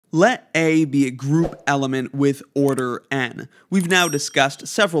Let A be a group element with order n. We've now discussed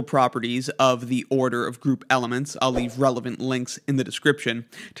several properties of the order of group elements. I'll leave relevant links in the description.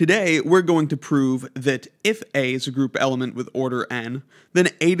 Today, we're going to prove that if A is a group element with order n, then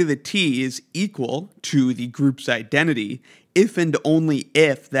A to the t is equal to the group's identity if and only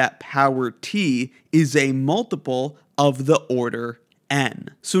if that power t is a multiple of the order n.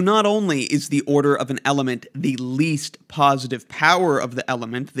 So not only is the order of an element the least positive power of the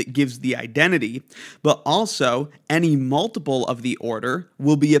element that gives the identity, but also any multiple of the order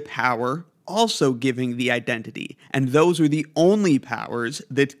will be a power also giving the identity, and those are the only powers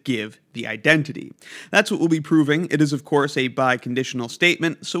that give the identity. That's what we'll be proving. It is, of course, a biconditional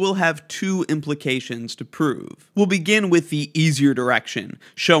statement, so we'll have two implications to prove. We'll begin with the easier direction,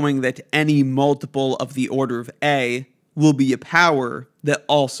 showing that any multiple of the order of A will be a power that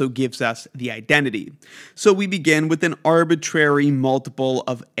also gives us the identity. So we begin with an arbitrary multiple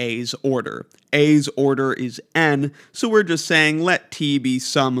of A's order. A's order is n, so we're just saying let t be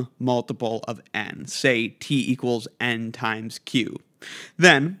some multiple of n. Say t equals n times q.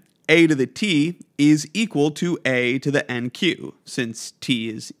 Then a to the t is equal to a to the nq, since t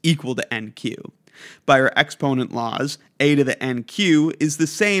is equal to nq. By our exponent laws, a to the nq is the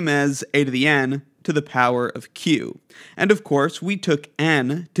same as a to the n to the power of q. And of course, we took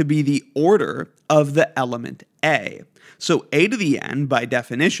n to be the order of the element a. So a to the n, by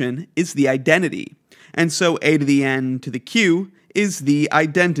definition, is the identity. And so a to the n to the q is the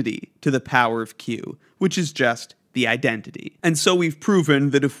identity to the power of q, which is just the identity. And so we've proven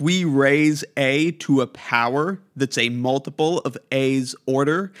that if we raise a to a power that's a multiple of a's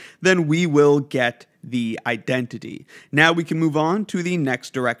order, then we will get the identity. Now we can move on to the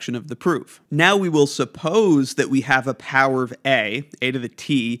next direction of the proof. Now we will suppose that we have a power of a to the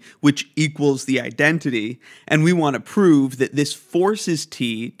t, which equals the identity, and we want to prove that this forces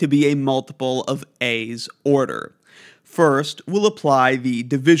t to be a multiple of a's order. First, we'll apply the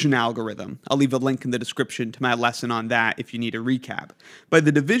division algorithm. I'll leave a link in the description to my lesson on that if you need a recap. By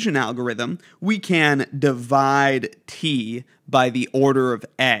the division algorithm, we can divide t by the order of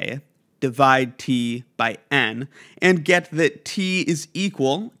a, divide t by n, and get that t is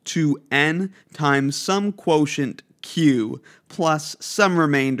equal to n times some quotient q plus some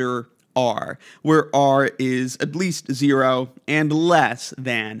remainder r, where r is at least 0 and less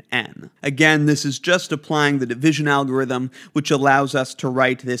than n. Again, this is just applying the division algorithm, which allows us to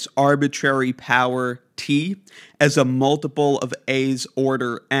write this arbitrary power t as a multiple of a's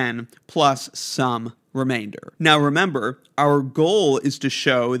order n plus some remainder. Now remember, our goal is to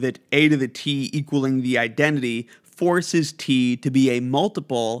show that a to the t equaling the identity forces t to be a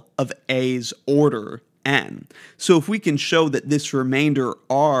multiple of a's order n. So if we can show that this remainder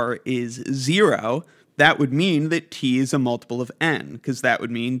r is 0, that would mean that t is a multiple of n, because that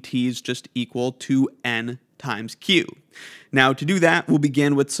would mean t is just equal to n times q. Now to do that, we'll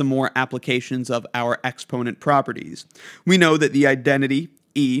begin with some more applications of our exponent properties. We know that the identity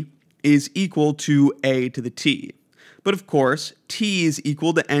e is equal to a to the t. But of course, t is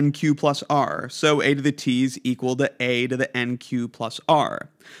equal to nq plus r, so a to the t is equal to a to the nq plus r.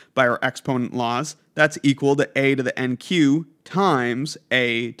 By our exponent laws, that's equal to a to the nq times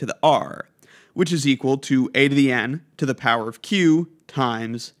a to the r, which is equal to a to the n to the power of q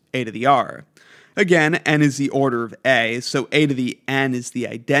times a to the r. Again, n is the order of a, so a to the n is the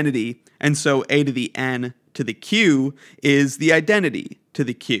identity, and so a to the n to the q is the identity to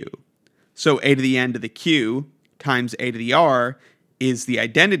the q. So a to the n to the q times a to the r is the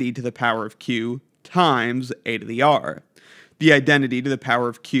identity to the power of q times a to the r. The identity to the power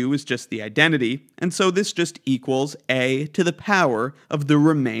of q is just the identity, and so this just equals a to the power of the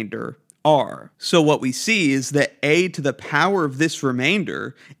remainder r. So what we see is that a to the power of this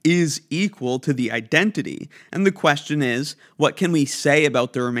remainder is equal to the identity, and the question is, what can we say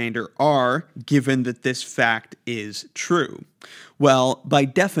about the remainder r given that this fact is true? Well, by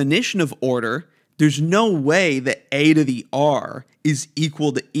definition of order, there's no way that a to the r is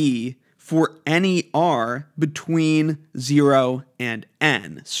equal to e for any r between 0 and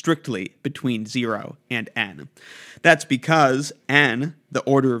n, strictly between 0 and n. That's because n, the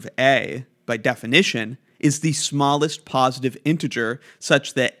order of a, by definition, is the smallest positive integer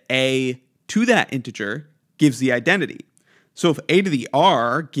such that a to that integer gives the identity. So if a to the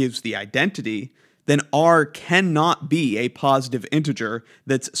r gives the identity, then r cannot be a positive integer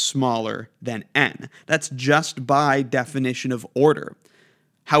that's smaller than n. That's just by definition of order.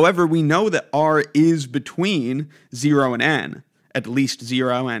 However, we know that r is between 0 and n, at least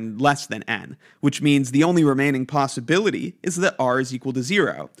 0 and less than n, which means the only remaining possibility is that r is equal to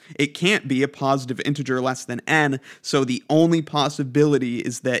 0. It can't be a positive integer less than n, so the only possibility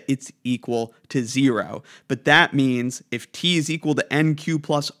is that it's equal to 0. But that means if t is equal to nq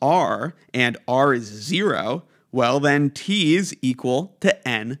plus r, and r is 0, well then t is equal to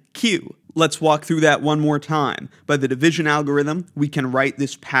nq. Let's walk through that one more time. By the division algorithm, we can write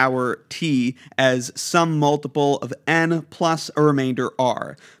this power t as some multiple of n plus a remainder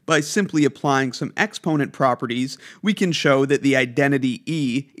r. By simply applying some exponent properties, we can show that the identity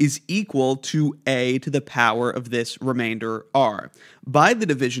e is equal to a to the power of this remainder r. By the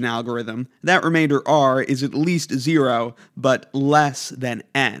division algorithm, that remainder r is at least 0, but less than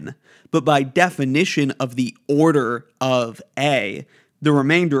n. But by definition of the order of a, the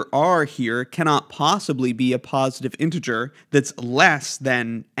remainder r here cannot possibly be a positive integer that's less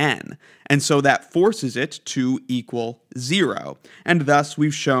than n, and so that forces it to equal 0. And thus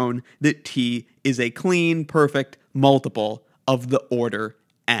we've shown that t is a clean, perfect multiple of the order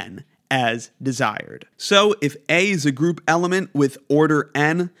n, as desired. So if a is a group element with order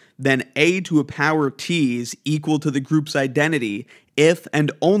n, then a to a power t is equal to the group's identity if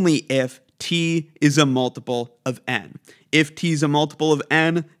and only if t is a multiple of n. If t is a multiple of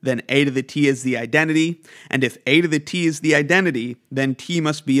n, then a to the t is the identity, and if a to the t is the identity, then t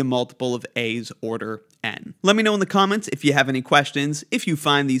must be a multiple of a's order n. Let me know in the comments if you have any questions. If you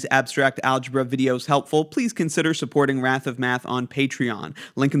find these abstract algebra videos helpful, please consider supporting Wrath of Math on Patreon.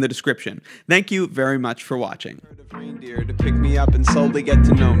 Link in the description. Thank you very much for watching. Reindeer to pick me up and slowly get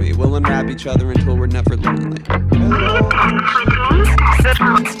to know me. We'll unwrap each other until we're never lonely. Is it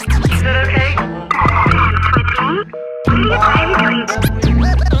okay?